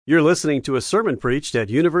You're listening to a sermon preached at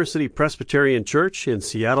University Presbyterian Church in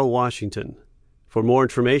Seattle, Washington. For more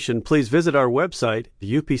information, please visit our website,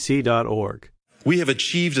 upc.org. We have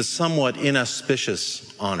achieved a somewhat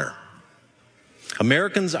inauspicious honor.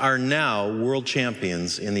 Americans are now world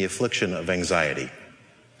champions in the affliction of anxiety.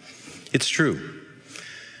 It's true.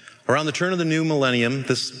 Around the turn of the new millennium,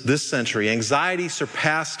 this century, anxiety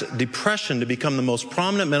surpassed depression to become the most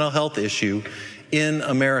prominent mental health issue in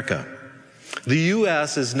America. The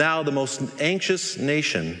U.S. is now the most anxious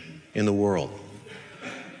nation in the world.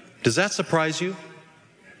 Does that surprise you?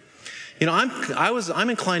 You know, I'm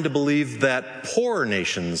inclined to believe that poorer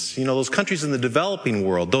nations, those countries in the developing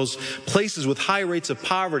world, those places with high rates of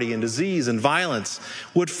poverty and disease and violence,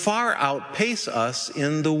 would far outpace us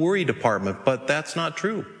in the worry department, but that's not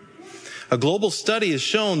true. A global study has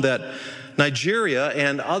shown that Nigeria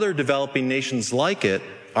and other developing nations like it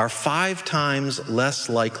are 5 times less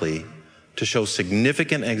likely to show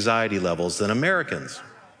significant anxiety levels than Americans.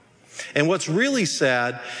 And what's really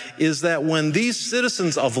sad is that when these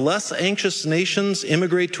citizens of less anxious nations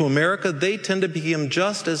immigrate to America, they tend to become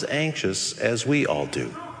just as anxious as we all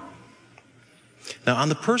do. Now, on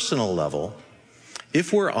the personal level,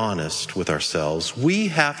 if we're honest with ourselves, we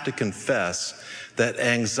have to confess that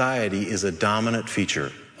anxiety is a dominant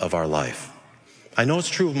feature of our life. I know it's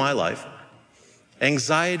true of my life.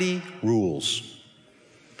 Anxiety rules.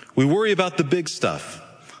 We worry about the big stuff,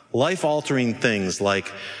 life-altering things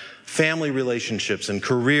like family relationships and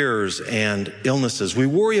careers and illnesses. We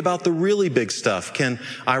worry about the really big stuff. Can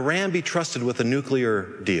Iran be trusted with a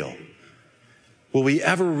nuclear deal? Will we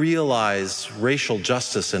ever realize racial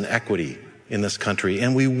justice and equity in this country?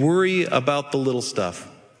 And we worry about the little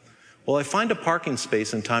stuff. Will I find a parking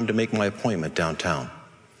space in time to make my appointment downtown?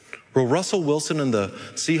 Will Russell Wilson and the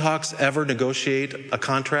Seahawks ever negotiate a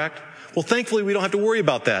contract? Well, thankfully, we don't have to worry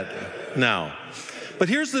about that now. But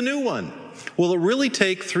here's the new one. Will it really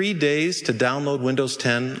take 3 days to download Windows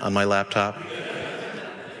 10 on my laptop?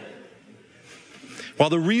 While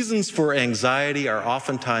the reasons for anxiety are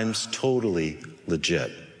oftentimes totally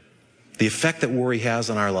legit, the effect that worry has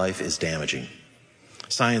on our life is damaging.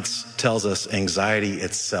 Science tells us anxiety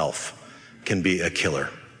itself can be a killer.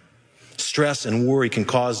 Stress and worry can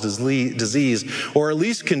cause disease, or at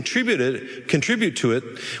least contribute to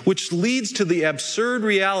it, which leads to the absurd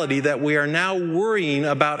reality that we are now worrying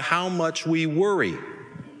about how much we worry.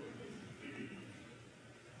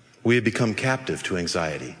 We have become captive to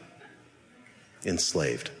anxiety,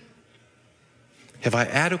 enslaved. Have I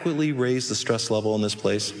adequately raised the stress level in this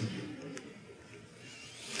place?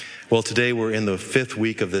 Well, today we're in the 5th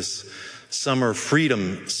week of this Summer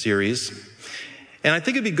Freedom series. And I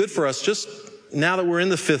think it'd be good for us, just now that we're in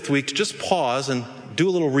the 5th week, to just pause and do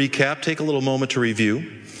a little recap, take a little moment to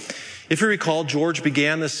review. If you recall, George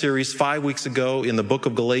began this series 5 weeks ago in the book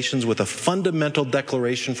of Galatians with a fundamental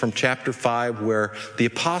declaration from chapter 5 where the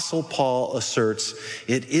Apostle Paul asserts,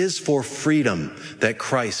 it is for freedom that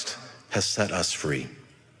Christ has set us free.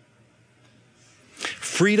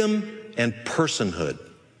 Freedom and personhood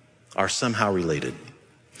are somehow related.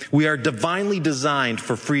 We are divinely designed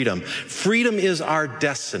for freedom. Freedom is our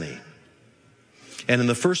destiny. And in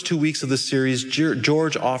the first 2 weeks of this series,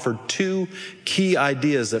 George offered 2 key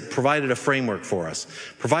ideas that provided a framework for us,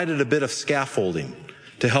 provided a bit of scaffolding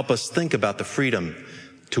to help us think about the freedom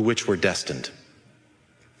to which we're destined.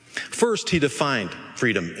 First, he defined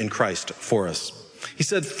freedom in Christ for us. He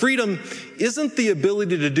said, freedom isn't the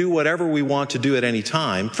ability to do whatever we want to do at any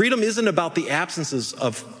time. Freedom isn't about the absence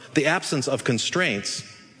of constraints,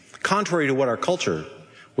 contrary to what our culture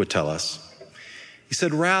would tell us. He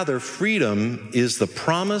said, rather, freedom is the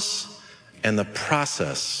promise and the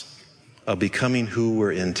process of becoming who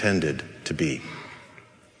we're intended to be.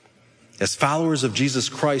 As followers of Jesus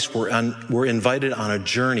Christ, we're invited on a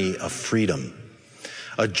journey of freedom,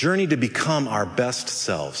 a journey to become our best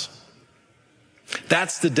selves.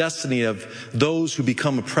 That's the destiny of those who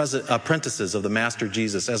become apprentices of the Master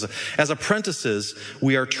Jesus. As apprentices,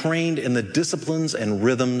 we are trained in the disciplines and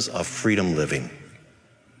rhythms of freedom living.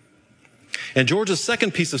 And George's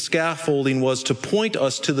second piece of scaffolding was to point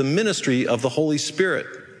us to the ministry of the Holy Spirit.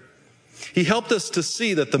 He helped us to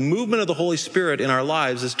see that the movement of the Holy Spirit in our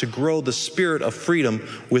lives is to grow the spirit of freedom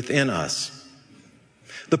within us.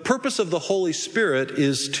 The purpose of the Holy Spirit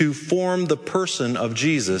is to form the person of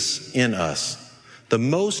Jesus in us, the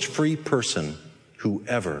most free person who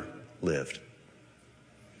ever lived.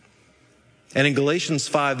 And in Galatians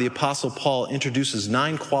 5, the Apostle Paul introduces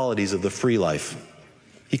 9 qualities of the free life.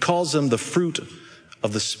 He calls them the fruit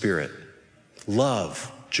of the Spirit: love,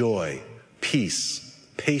 joy, peace,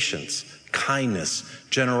 patience, kindness,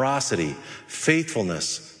 generosity,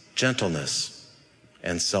 faithfulness, gentleness,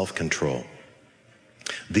 and self-control.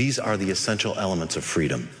 These are the essential elements of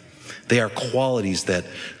freedom. They are qualities that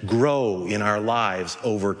grow in our lives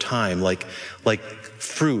over time, like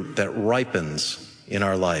fruit that ripens in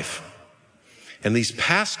our life. And these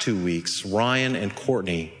past 2 weeks, Ryan and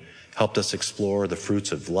Courtney helped us explore the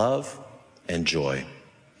fruits of love and joy.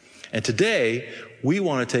 And today, we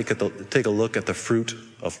want to take a look at the fruit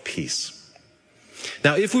of peace.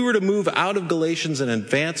 Now, if we were to move out of Galatians and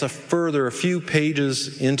advance a few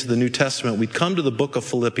pages into the New Testament, we'd come to the book of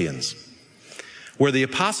Philippians, where the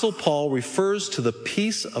Apostle Paul refers to the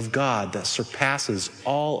peace of God that surpasses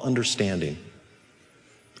all understanding.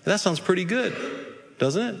 And that sounds pretty good,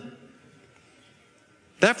 doesn't it?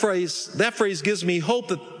 That phrase gives me hope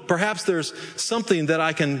that perhaps there's something that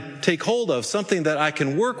I can take hold of, something that I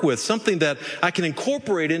can work with, something that I can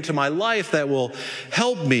incorporate into my life that will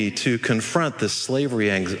help me to confront this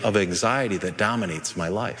slavery of anxiety that dominates my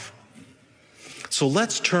life. So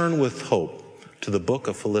let's turn with hope to the book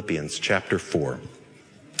of Philippians, chapter 4.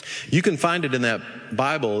 You can find it in that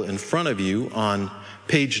Bible in front of you on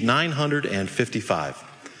page 955.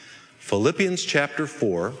 Philippians chapter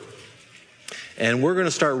 4. And we're going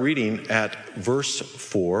to start reading at verse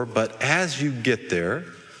 4. But as you get there,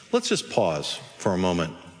 let's just pause for a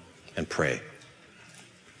moment and pray.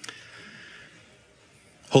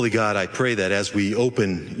 Holy God, I pray that as we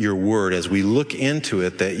open your word, as we look into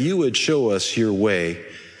it, that you would show us your way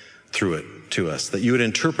through it to us, that you would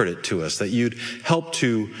interpret it to us, that you'd help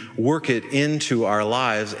to work it into our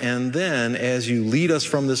lives. And then as you lead us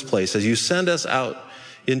from this place, as you send us out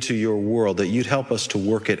into your world, that you'd help us to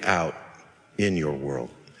work it out in your world.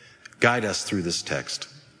 Guide us through this text.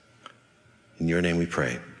 In your name we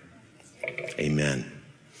pray. Amen.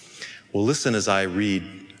 Well, listen as I read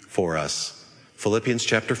for us Philippians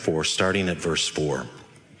chapter 4, starting at verse 4.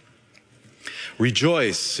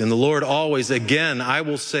 Rejoice in the Lord always. Again, I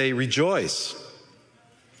will say rejoice.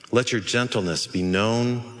 Let your gentleness be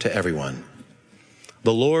known to everyone.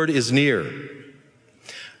 The Lord is near.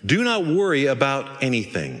 Do not worry about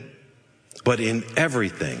anything, but in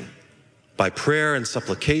everything, by prayer and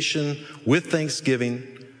supplication, with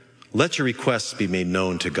thanksgiving, let your requests be made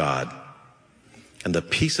known to God. And the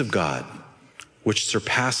peace of God, which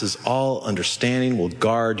surpasses all understanding, will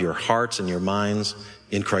guard your hearts and your minds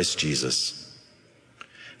in Christ Jesus.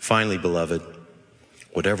 Finally, beloved,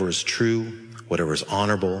 whatever is true, whatever is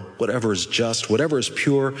honorable, whatever is just, whatever is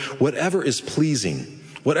pure, whatever is pleasing,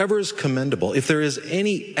 whatever is commendable, if there is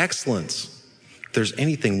any excellence, if there's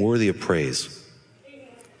anything worthy of praise,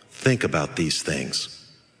 think about these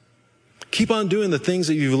things. Keep on doing the things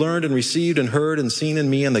that you've learned and received and heard and seen in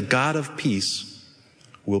me, and the God of peace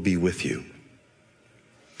will be with you.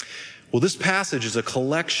 Well, this passage is a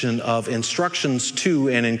collection of instructions to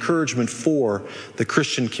and encouragement for the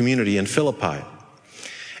Christian community in Philippi.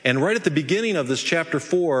 And right at the beginning of this chapter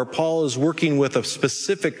 4, Paul is working with a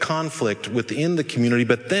specific conflict within the community,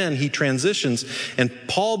 but then he transitions, and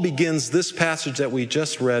Paul begins this passage that we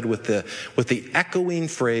just read with the echoing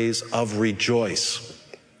phrase of rejoice.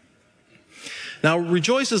 Now,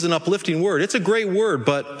 rejoice is an uplifting word. It's a great word,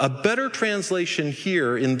 but a better translation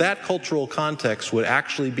here in that cultural context would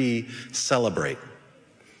actually be celebrate.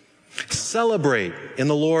 Celebrate in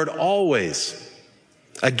the Lord always.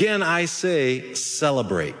 Again, I say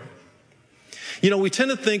celebrate. You know, we tend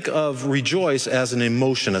to think of rejoice as an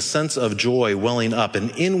emotion, a sense of joy welling up, an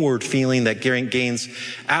inward feeling that gains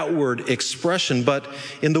outward expression. But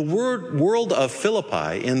in the world of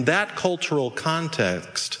Philippi, in that cultural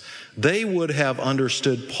context, they would have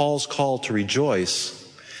understood Paul's call to rejoice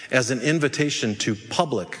as an invitation to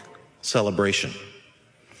public celebration.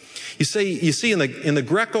 You see, in the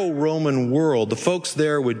Greco-Roman world, the folks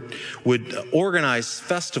there would organize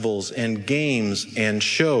festivals and games and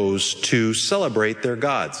shows to celebrate their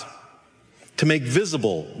gods, to make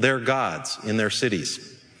visible their gods in their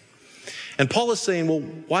cities. And Paul is saying, well,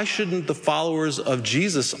 why shouldn't the followers of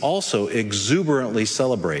Jesus also exuberantly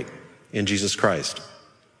celebrate in Jesus Christ?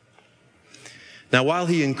 Now, while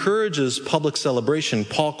he encourages public celebration,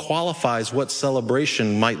 Paul qualifies what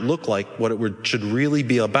celebration might look like, what it should really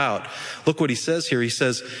be about. Look what he says here. He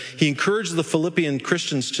says, he encouraged the Philippian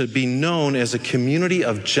Christians to be known as a community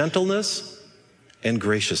of gentleness and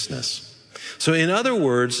graciousness. So in other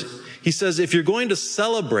words, he says, if you're going to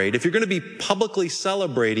celebrate, if you're going to be publicly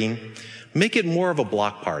celebrating, make it more of a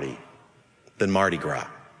block party than Mardi Gras.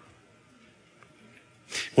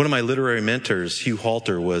 One of my literary mentors, Hugh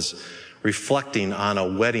Halter, was reflecting on a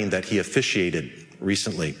wedding that he officiated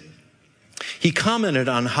recently. He commented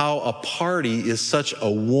on how a party is such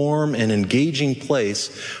a warm and engaging place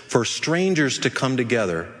for strangers to come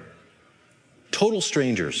together, total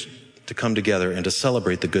strangers, to come together and to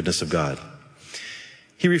celebrate the goodness of God.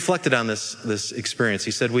 He reflected on this experience.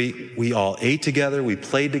 He said, we all ate together, we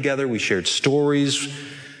played together, we shared stories,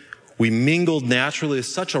 we mingled naturally with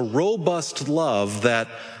such a robust love that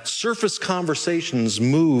surface conversations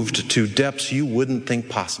moved to depths you wouldn't think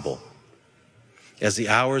possible. As the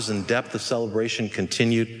hours and depth of celebration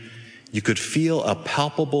continued, you could feel a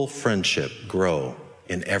palpable friendship grow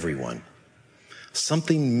in everyone.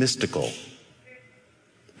 Something mystical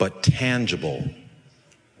but tangible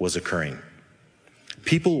was occurring.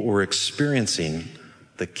 People were experiencing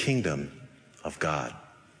the kingdom of God.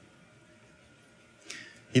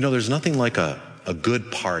 You know, there's nothing like a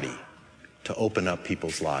good party to open up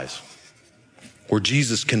people's lives, where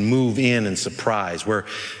Jesus can move in and surprise, where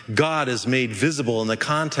God is made visible in the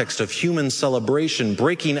context of human celebration,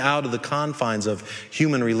 breaking out of the confines of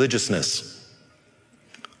human religiousness.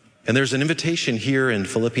 And there's an invitation here in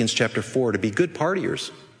Philippians chapter 4 to be good partiers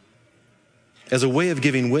as a way of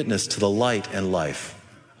giving witness to the light and life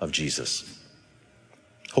of Jesus.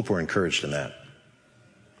 Hope we're encouraged in that.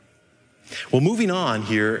 Well, moving on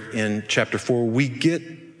here in chapter 4, we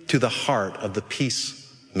get to the heart of the peace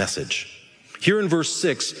message. Here in verse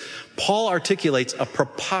 6, Paul articulates a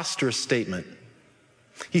preposterous statement.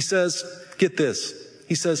 He says, get this,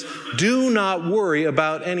 he says, do not worry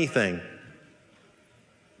about anything.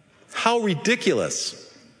 How ridiculous.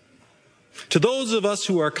 To those of us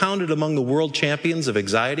who are counted among the world champions of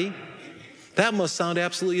anxiety, that must sound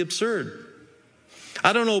absolutely absurd.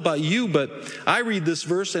 I don't know about you, but I read this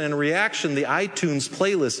verse and in reaction, the iTunes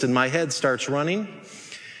playlist in my head starts running.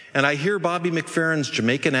 And I hear Bobby McFerrin's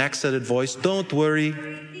Jamaican accented voice, don't worry,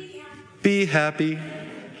 be happy.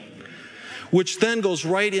 Which then goes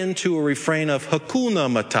right into a refrain of Hakuna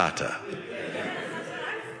Matata.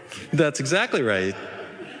 That's exactly right.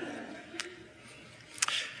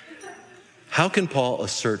 How can Paul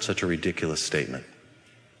assert such a ridiculous statement?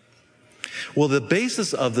 Well, the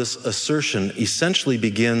basis of this assertion essentially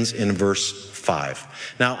begins in verse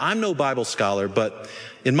 5. Now, I'm no Bible scholar, but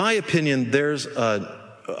in my opinion, there's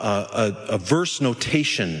a verse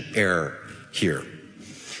notation error here.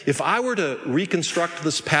 If I were to reconstruct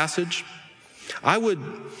this passage, I would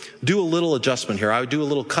do a little adjustment here. I would do a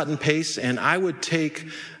little cut and paste, and I would take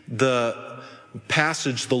the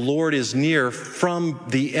passage, the Lord is near, from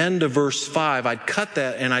the end of verse 5. I'd cut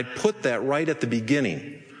that and I'd put that right at the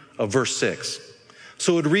beginning of verse 6.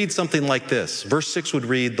 So it would read something like this. Verse 6 would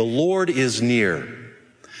read, the Lord is near.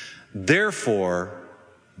 Therefore,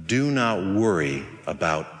 do not worry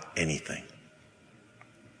about anything.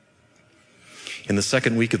 In the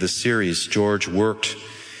second week of the series, George worked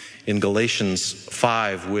in Galatians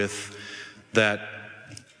 5 with that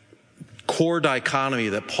core dichotomy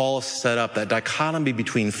that Paul set up, that dichotomy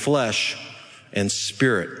between flesh and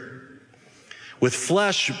spirit. With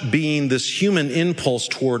flesh being this human impulse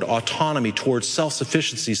toward autonomy, towards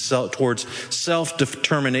self-sufficiency, towards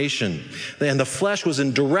self-determination. And the flesh was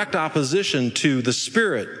in direct opposition to the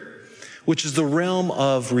spirit, which is the realm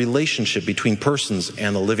of relationship between persons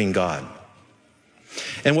and the living God.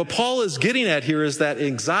 And what Paul is getting at here is that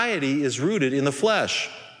anxiety is rooted in the flesh,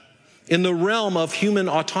 in the realm of human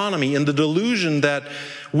autonomy, in the delusion that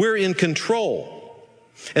we're in control.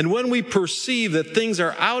 And when we perceive that things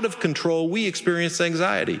are out of control, we experience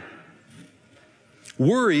anxiety.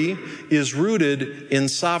 Worry is rooted in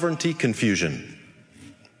sovereignty confusion.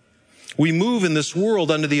 We move in this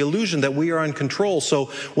world under the illusion that we are in control. So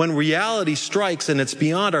when reality strikes and it's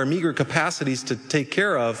beyond our meager capacities to take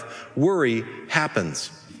care of, worry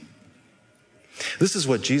happens. This is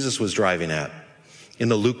what Jesus was driving at in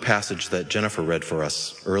the Luke passage that Jennifer read for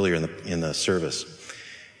us earlier in the service.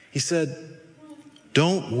 He said,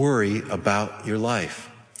 don't worry about your life,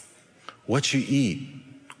 what you eat,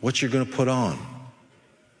 what you're going to put on.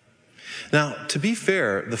 Now, to be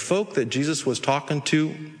fair, the folk that Jesus was talking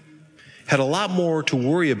to had a lot more to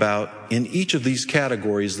worry about in each of these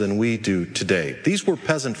categories than we do today. These were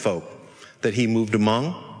peasant folk that he moved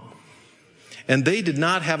among, and they did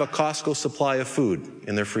not have a Costco supply of food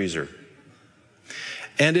in their freezer.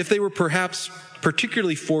 And if they were perhaps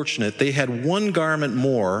particularly fortunate, they had one garment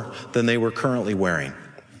more than they were currently wearing.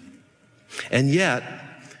 And yet,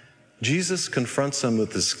 Jesus confronts them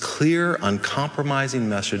with this clear, uncompromising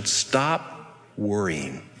message: stop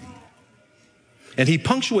worrying. And he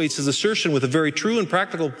punctuates his assertion with a very true and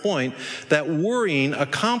practical point that worrying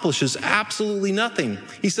accomplishes absolutely nothing.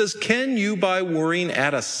 He says, can you, by worrying,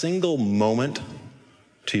 add a single moment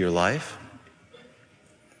to your life?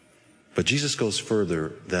 But Jesus goes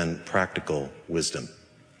further than practical wisdom.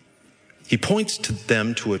 He points to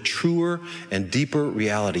them to a truer and deeper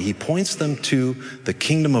reality. He points them to the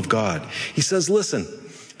kingdom of God. He says, listen,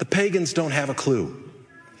 The pagans don't have a clue.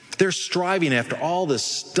 They're striving after all this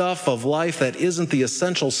stuff of life that isn't the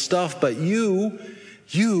essential stuff, but you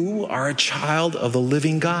are a child of the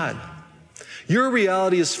living God. Your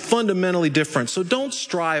reality is fundamentally different, so don't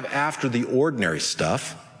strive after the ordinary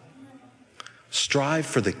stuff. Strive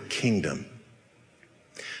for the kingdom.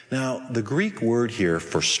 Now, the Greek word here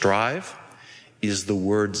for strive is the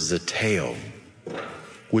word zeteo,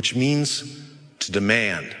 which means to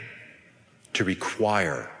demand, to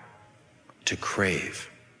require, to crave.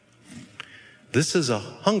 This is a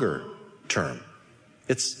hunger term.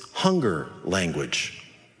 It's hunger language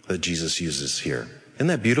that Jesus uses here. Isn't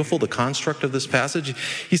that beautiful, the construct of this passage?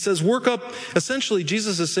 He says, work up. Essentially,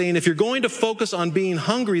 Jesus is saying, if you're going to focus on being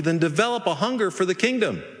hungry, then develop a hunger for the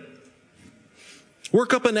kingdom.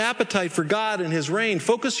 Work up an appetite for God and his reign.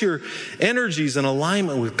 Focus your energies in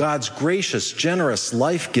alignment with God's gracious, generous,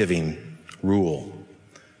 life-giving rule.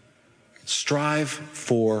 Strive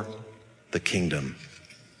for the kingdom.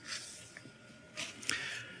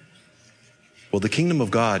 Well, the kingdom of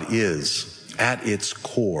God is, at its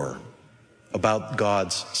core, about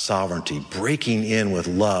God's sovereignty, breaking in with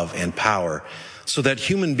love and power, so that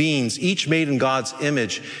human beings, each made in God's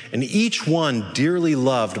image, and each one dearly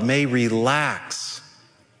loved, may relax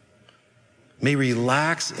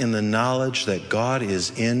in the knowledge that God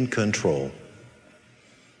is in control.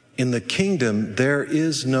 In the kingdom, there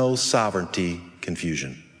is no sovereignty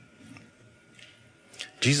confusion.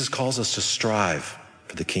 Jesus calls us to strive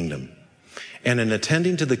for the kingdom. And in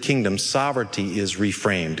attending to the kingdom, sovereignty is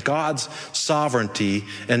reframed. God's sovereignty,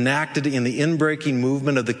 enacted in the inbreaking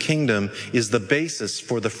movement of the kingdom, is the basis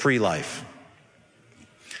for the free life.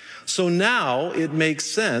 So now it makes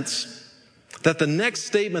sense that the next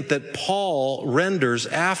statement that Paul renders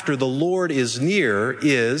after the Lord is near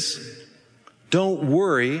is, don't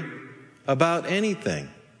worry about anything.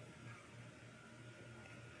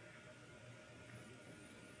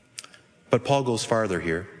 But Paul goes farther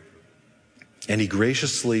here. And he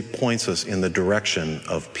graciously points us in the direction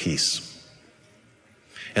of peace.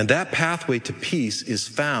 And that pathway to peace is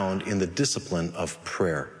found in the discipline of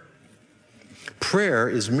prayer. Prayer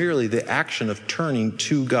is merely the action of turning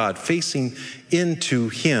to God, facing into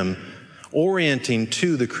him, orienting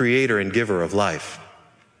to the creator and giver of life.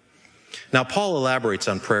 Now, Paul elaborates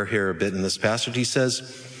on prayer here a bit in this passage. He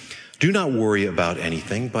says, do not worry about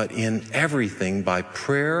anything, but in everything by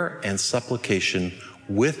prayer and supplication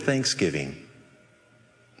with thanksgiving,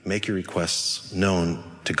 make your requests known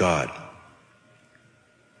to God.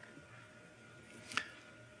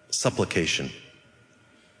 Supplication.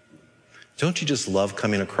 Don't you just love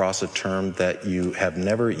coming across a term that you have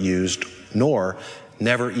never used nor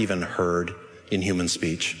never even heard in human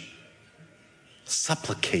speech?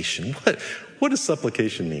 Supplication. What does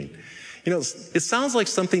supplication mean? You know, it sounds like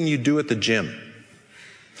something you do at the gym.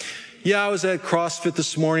 Yeah, I was at CrossFit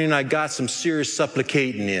this morning and I got some serious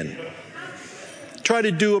supplicating in. Try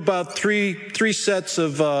to do about three sets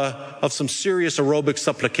of some serious aerobic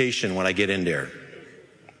supplication when I get in there.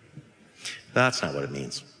 That's not what it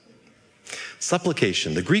means.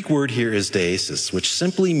 Supplication, the Greek word here is deesis, which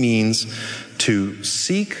simply means to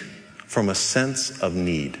seek from a sense of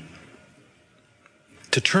need.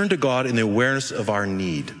 To turn to God in the awareness of our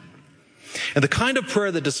need. And the kind of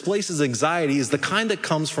prayer that displaces anxiety is the kind that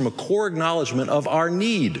comes from a core acknowledgement of our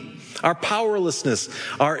need, our powerlessness,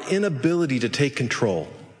 our inability to take control,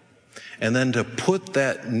 and then to put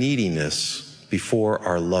that neediness before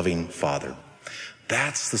our loving Father.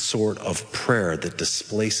 That's the sort of prayer that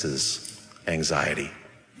displaces anxiety.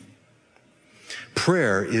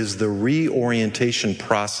 Prayer is the reorientation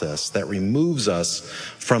process that removes us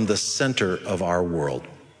from the center of our world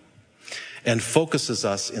and focuses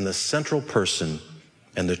us in the central person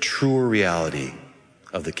and the truer reality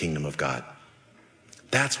of the kingdom of God.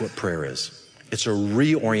 That's what prayer is. It's a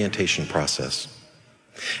reorientation process.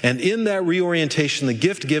 And in that reorientation, the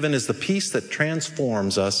gift given is the peace that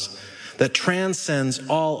transforms us, that transcends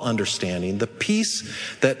all understanding, the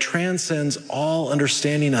peace that transcends all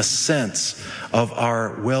understanding, a sense of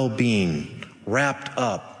our well-being wrapped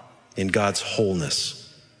up in God's wholeness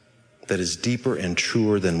that is deeper and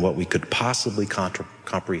truer than what we could possibly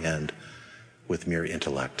comprehend with mere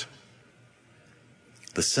intellect.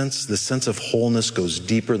 The sense of wholeness goes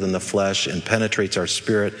deeper than the flesh and penetrates our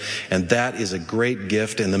spirit, and that is a great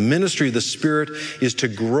gift. And the ministry of the Spirit is to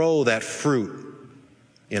grow that fruit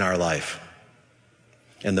in our life.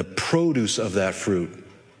 And the produce of that fruit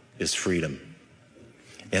is freedom.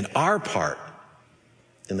 And our part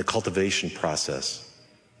in the cultivation process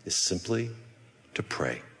is simply to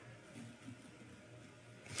pray.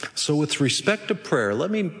 So with respect to prayer, let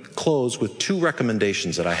me close with two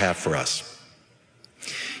recommendations that I have for us.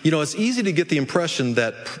 You know, it's easy to get the impression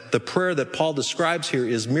that the prayer that Paul describes here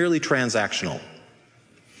is merely transactional,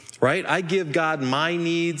 right? I give God my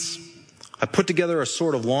needs, I put together a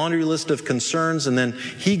sort of laundry list of concerns, and then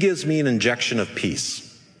he gives me an injection of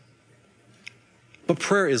peace. But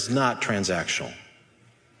prayer is not transactional.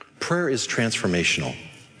 Prayer is transformational.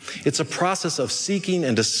 It's a process of seeking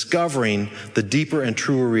and discovering the deeper and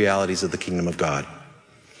truer realities of the kingdom of God.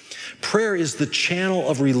 Prayer is the channel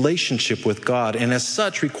of relationship with God, and as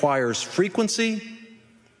such requires frequency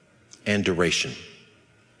and duration.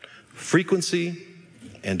 Frequency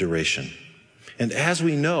and duration. And as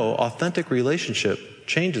we know, authentic relationship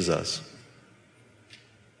changes us.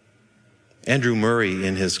 Andrew Murray,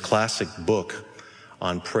 in his classic book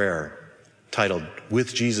on prayer, titled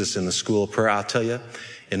With Jesus in the School of Prayer, I'll tell you,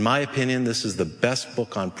 in my opinion, this is the best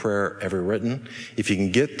book on prayer ever written. If you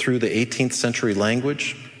can get through the 18th century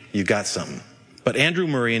language, you got something. But Andrew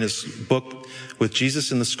Murray, in his book With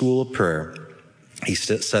Jesus in the School of Prayer, he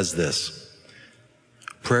says this: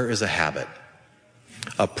 prayer is a habit,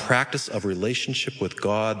 a practice of relationship with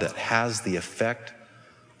God that has the effect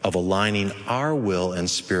of aligning our will and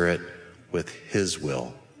spirit with his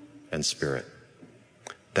will and spirit.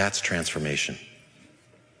 That's transformation.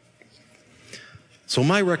 So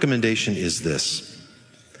my recommendation is this: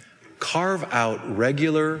 carve out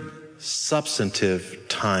regular, substantive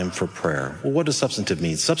time for prayer. Well, what does substantive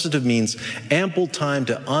mean? Substantive means ample time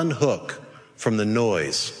to unhook from the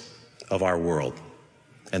noise of our world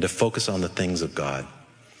and to focus on the things of God.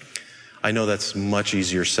 I know that's much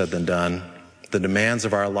easier said than done. The demands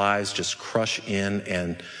of our lives just crush in,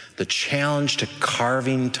 and the challenge to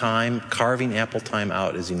carving ample time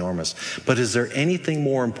out is enormous. But is there anything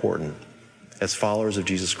more important as followers of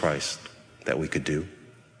Jesus Christ that we could do?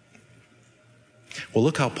 Well,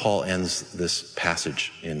 look how Paul ends this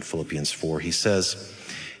passage in Philippians 4. He says,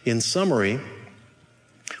 in summary,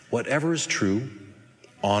 whatever is true,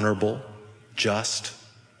 honorable, just,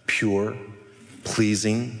 pure,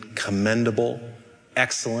 pleasing, commendable,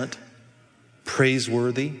 excellent,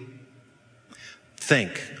 praiseworthy,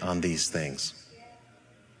 think on these things.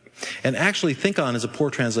 And actually, think on is a poor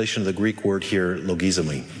translation of the Greek word here,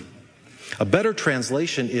 logizomai. A better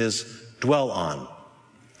translation is dwell on,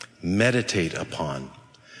 meditate upon,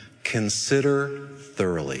 consider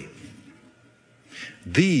thoroughly.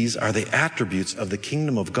 These are the attributes of the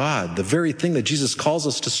kingdom of God, the very thing that Jesus calls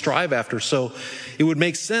us to strive after. So it would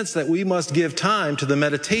make sense that we must give time to the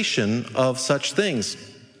meditation of such things.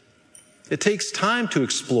 It takes time to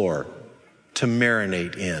explore, to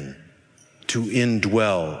marinate in, to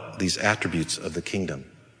indwell these attributes of the kingdom.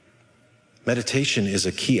 Meditation is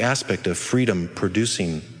a key aspect of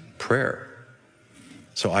freedom-producing prayer.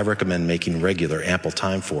 So I recommend making regular, ample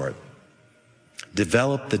time for it.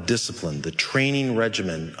 Develop the discipline, the training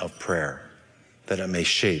regimen of prayer, that it may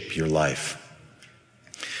shape your life.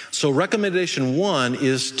 So recommendation 1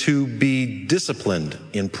 is to be disciplined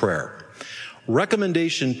in prayer.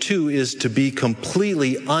 Recommendation 2 is to be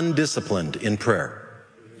completely undisciplined in prayer.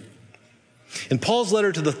 In Paul's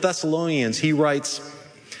letter to the Thessalonians, he writes,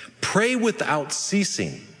 pray without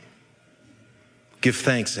ceasing. Give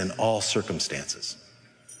thanks in all circumstances.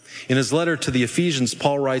 In his letter to the Ephesians,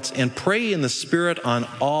 Paul writes, and pray in the Spirit on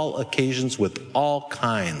all occasions with all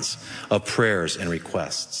kinds of prayers and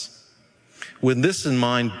requests. With this in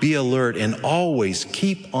mind, be alert and always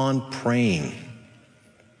keep on praying.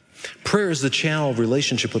 Prayer is the channel of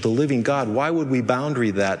relationship with the living God. Why would we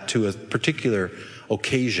boundary that to a particular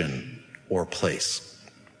occasion or place?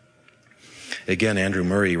 Again, Andrew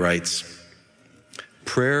Murray writes,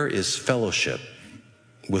 prayer is fellowship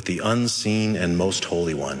with the unseen and most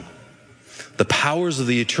holy one. The powers of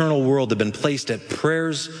the eternal world have been placed at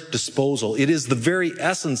prayer's disposal. It is the very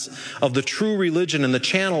essence of the true religion and the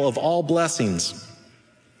channel of all blessings.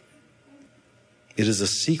 It is a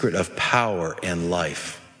secret of power and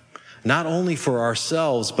life, not only for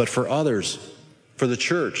ourselves, but for others, for the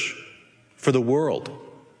church, for the world.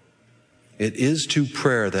 It is to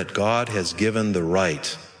prayer that God has given the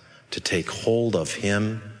right to take hold of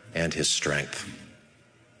him and his strength.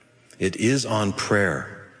 It is on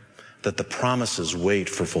prayer that the promises wait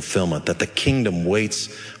for fulfillment, that the kingdom waits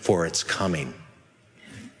for its coming,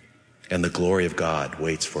 and the glory of God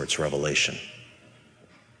waits for its revelation.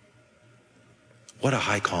 What a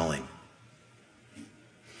high calling.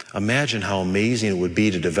 Imagine how amazing it would be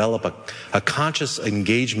to develop a conscious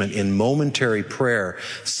engagement in momentary prayer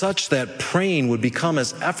such that praying would become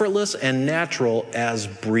as effortless and natural as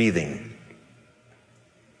breathing.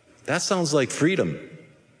 That sounds like freedom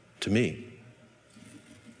to me.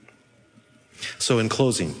 So in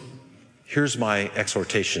closing, here's my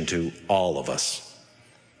exhortation to all of us.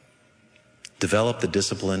 develop the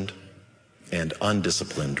disciplined and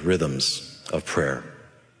undisciplined rhythms of prayer.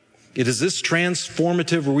 It is this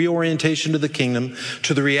transformative reorientation to the kingdom,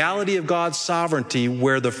 to the reality of God's sovereignty,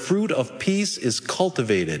 where the fruit of peace is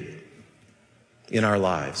cultivated in our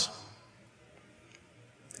lives,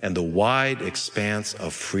 and the wide expanse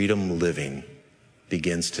of freedom living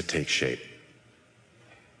begins to take shape.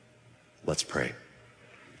 Let's pray.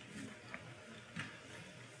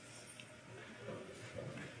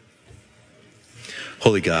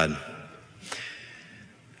 Holy God,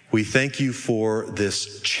 we thank you for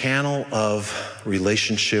this channel of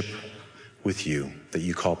relationship with you that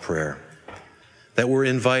you call prayer, that we're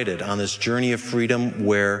invited on this journey of freedom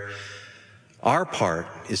where our part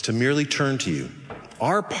is to merely turn to you.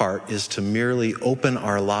 Our part is to merely open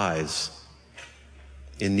our lives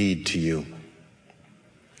in need to you.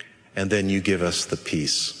 And then you give us the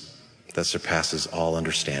peace that surpasses all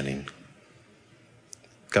understanding.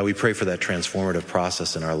 God, we pray for that transformative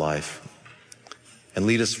process in our life. And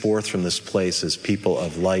lead us forth from this place as people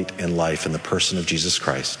of light and life in the person of Jesus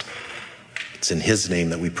Christ. It's in his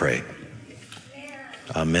name that we pray.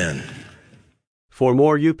 Amen. For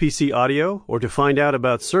more UPC audio or to find out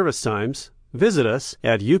about service times, visit us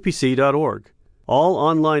at upc.org. All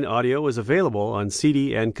online audio is available on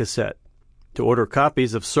CD and cassette. To order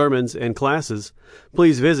copies of sermons and classes,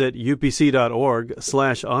 please visit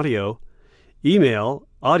upc.org/audio, email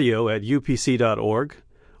audio@upc.org,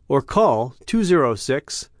 or call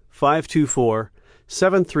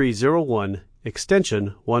 206-524-7301,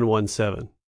 extension 117.